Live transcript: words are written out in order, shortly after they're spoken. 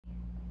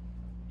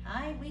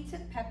we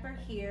took Pepper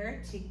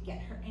here to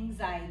get her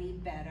anxiety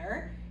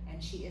better,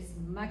 and she is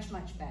much,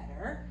 much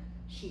better.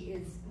 She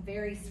is a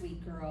very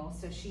sweet girl,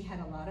 so she had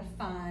a lot of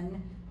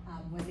fun,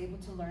 was able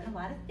to learn a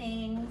lot of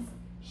things.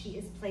 She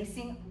is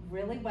placing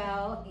really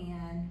well,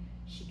 and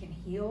she can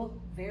heel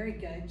very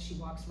good. She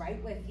walks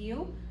right with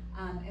you,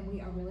 and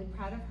we are really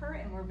proud of her,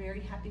 and we're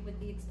very happy with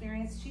the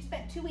experience. She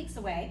spent 2 weeks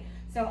away,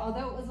 so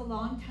although it was a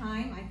long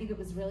time, I think it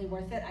was really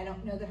worth it. I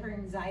don't know that her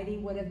anxiety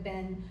would have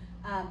been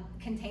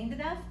contained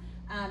enough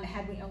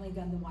had we only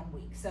done the 1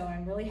 week. So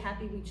I'm really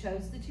happy we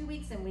chose the 2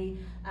 weeks, and we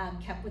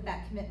kept with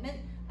that commitment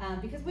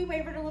because we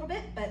wavered a little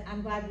bit, but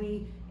I'm glad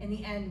in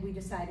the end, we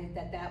decided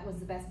that that was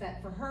the best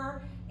bet for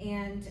her.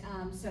 And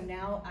so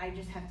now I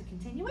just have to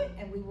continue it,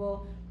 and we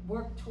will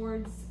work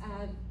towards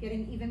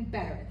getting even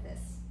better at this.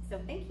 So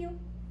thank you.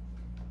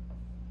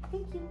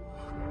 Thank you.